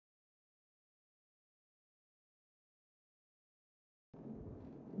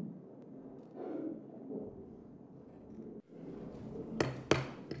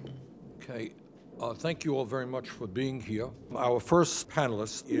Okay. Thank you all very much for being here. Our first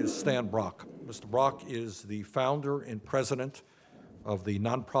panelist is Stan Brock. Mr. Brock is the founder and president of the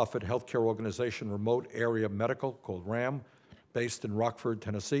nonprofit healthcare organization Remote Area Medical, called RAM, based in Rockford,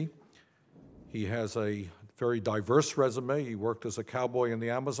 Tennessee. He has a very diverse resume. He worked as a cowboy in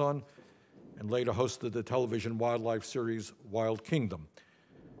the Amazon and later hosted the television wildlife series Wild Kingdom.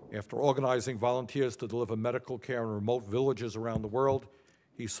 After organizing volunteers to deliver medical care in remote villages around the world,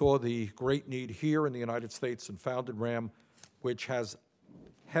 he saw the great need here in the United States and founded RAM, which has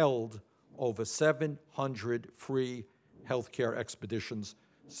held over 700 free healthcare expeditions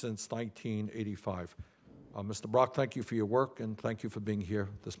since 1985. Mr. Brock, thank you for your work, and thank you for being here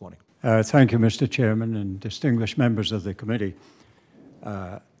this morning. Thank you, Mr. Chairman, and distinguished members of the committee.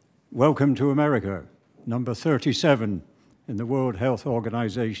 Welcome to America, number 37 in the World Health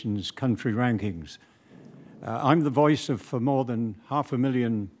Organization's country rankings. I'm the voice for more than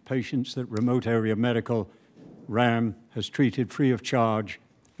 500,000 patients that Remote Area Medical, RAM, has treated free of charge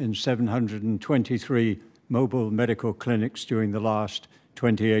in 723 mobile medical clinics during the last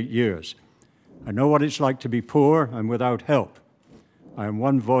 28 years. I know what it's like to be poor and without help. I am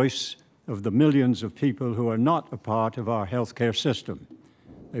one voice of the millions of people who are not a part of our healthcare system.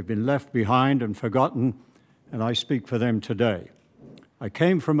 They've been left behind and forgotten, and I speak for them today. I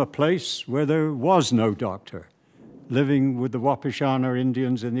came from a place where there was no doctor, living with the Wapishana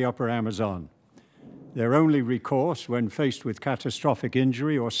Indians in the upper Amazon. Their only recourse when faced with catastrophic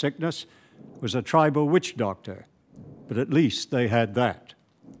injury or sickness was a tribal witch doctor, but at least they had that.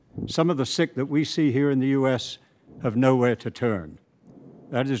 Some of the sick that we see here in the U.S. have nowhere to turn.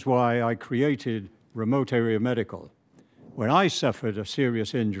 That is why I created Remote Area Medical. When I suffered a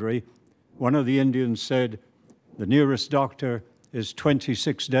serious injury, one of the Indians said, "The nearest doctor is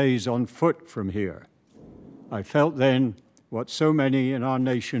 26 days on foot from here." I felt then what so many in our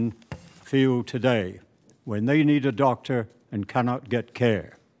nation feel today when they need a doctor and cannot get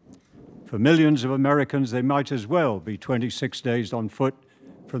care. For millions of Americans, they might as well be 26 days on foot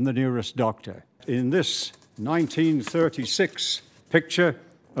from the nearest doctor. In this 1936 picture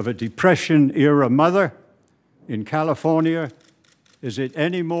of a Depression-era mother in California, is it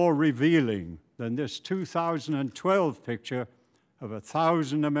any more revealing than this 2012 picture of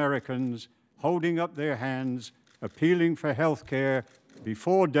 1,000 Americans holding up their hands, appealing for health care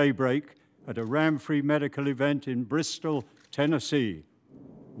before daybreak at a RAM-free medical event in Bristol, Tennessee?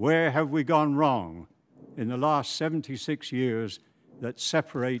 Where have we gone wrong in the last 76 years that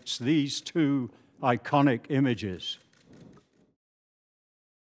separates these two iconic images?